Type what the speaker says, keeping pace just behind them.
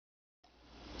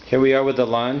Here we are with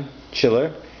Alain,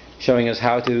 Schiller, showing us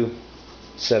how to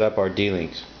set up our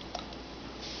D-links.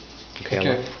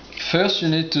 Okay. First you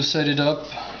need to set it up,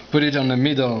 put it on the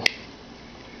middle,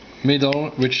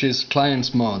 which is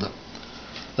client's mode.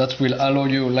 That will allow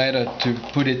you later to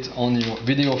put it on your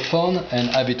video phone and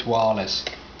have it wireless.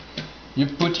 You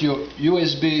put your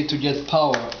USB to get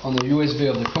power on the USB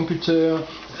of the computer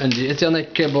and the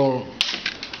Ethernet cable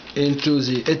into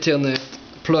the Ethernet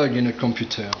plug in the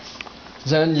computer.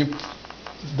 Then you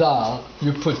dial,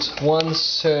 you put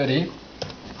 130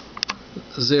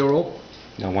 0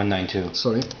 no 192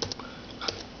 sorry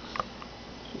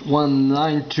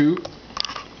 192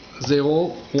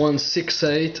 0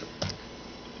 168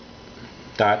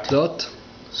 dot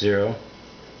 0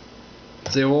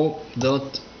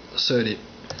 dot 30.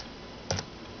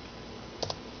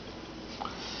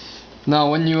 Now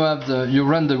when you have you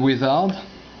run the wizard,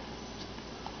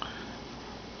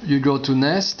 you go to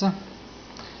Nest.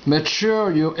 Make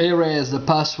sure you erase the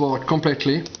password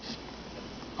completely,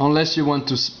 unless you want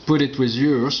to put it with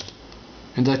yours.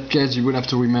 In that case you will have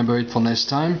to remember it for next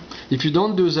time. If you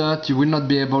don't do that, you will not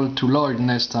be able to log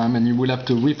next time, and you will have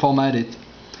to reformat it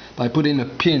by putting a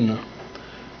pin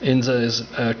in these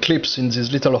clips in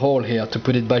this little hole here to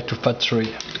put it back to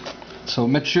factory. So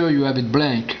make sure you have it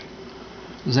blank.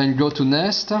 Then go to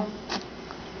Nest,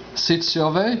 Seed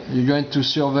Survey. You're going to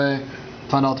survey,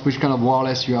 find out which kind of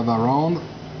wireless you have around.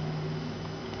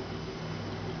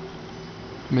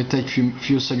 It may take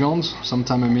few seconds,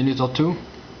 sometime a minute or two.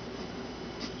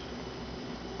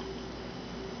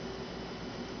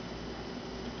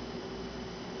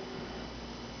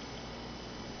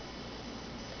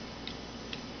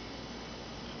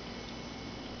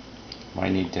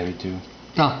 Might need 32.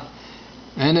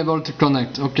 Unable to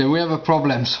connect. Okay, we have a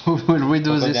problem, so we'll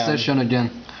redo this session again.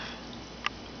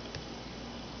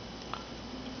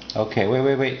 Okay,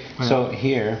 wait. Yeah. So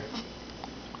here,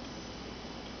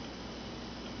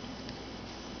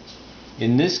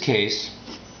 in this case,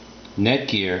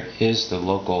 Netgear is the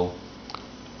local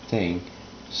thing,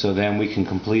 so then we can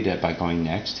complete it by going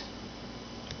next.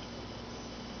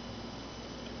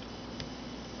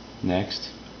 Next.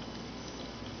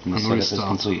 And the setup is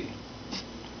complete.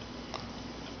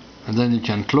 And then you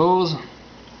can close.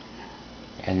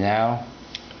 And now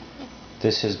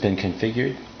this has been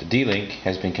configured. The D-Link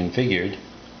has been configured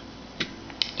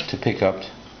to pick up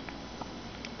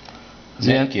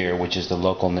Netgear, which is the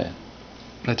local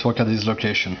network at this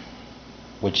location,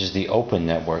 which is the open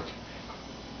network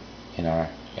in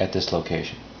at this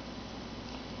location.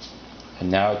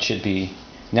 And now it should be.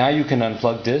 Now you can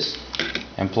unplug this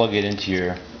and plug it into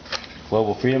your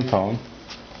Global Freedom phone,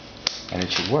 and it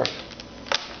should work.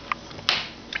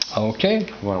 Okay.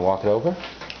 You want to walk it over?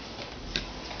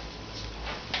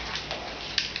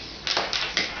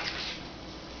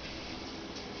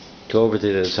 Go over to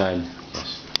the other side.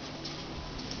 Yes.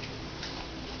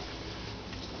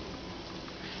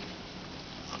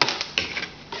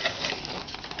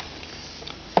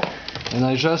 And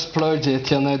I just plugged the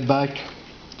Ethernet back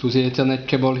to the Ethernet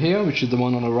cable here, which is the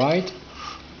one on the right,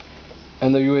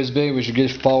 and the USB which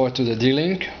gives power to the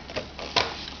D-Link.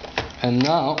 And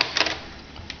now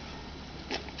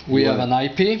we have an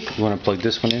IP. You want to plug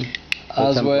this one in?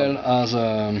 As well as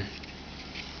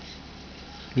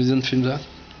you didn't film that?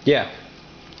 Yeah.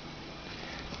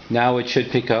 Now it should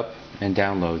pick up and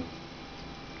download.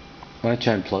 Why don't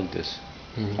you unplug this?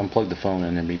 Unplug the phone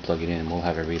and then replug it in, and we'll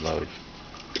have it reload.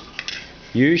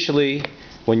 Usually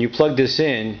when you plug this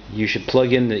in, you should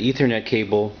plug in the Ethernet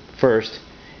cable first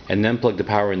and then plug the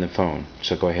power in the phone.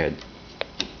 So go ahead.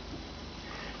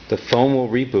 The phone will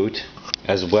reboot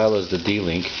as well as the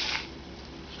D-Link.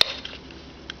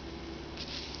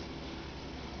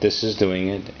 This is doing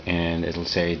it, and it'll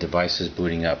say device is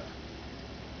booting up.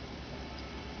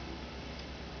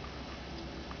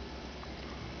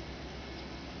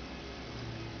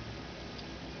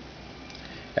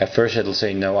 At first it'll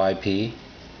say no IP,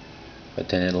 but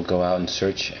then it'll go out and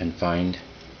search and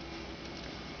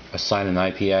assign an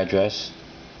IP address,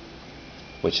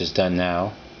 which is done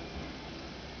now,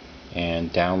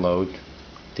 and download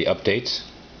the updates.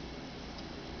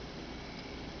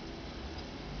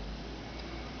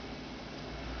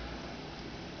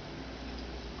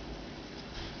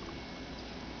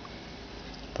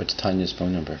 What's Tanya's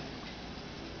phone number?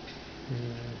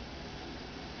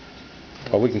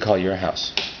 Or we can call your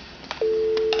house.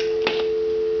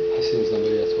 Seems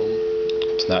nobody at home.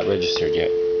 It's not registered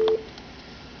yet.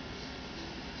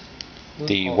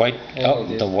 The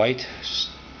white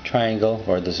triangle,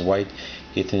 or this white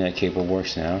Ethernet cable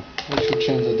works now. We should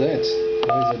change the date.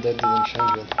 Why the date didn't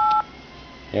change yet?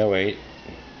 Yeah, wait.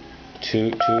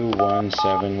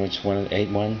 217. Which one?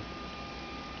 81.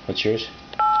 What's yours?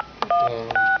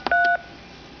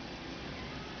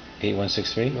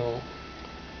 8163. No.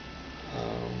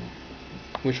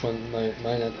 Which one?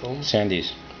 Mine at home.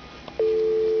 Sandy's.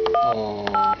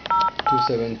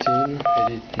 217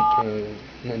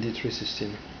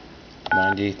 9316.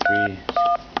 93.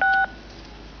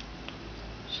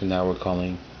 So now we're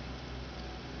calling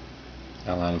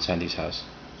Alain and Sandy's house.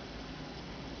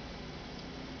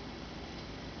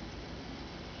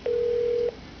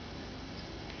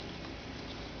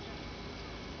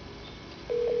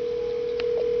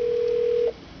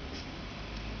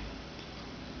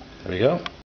 There we go.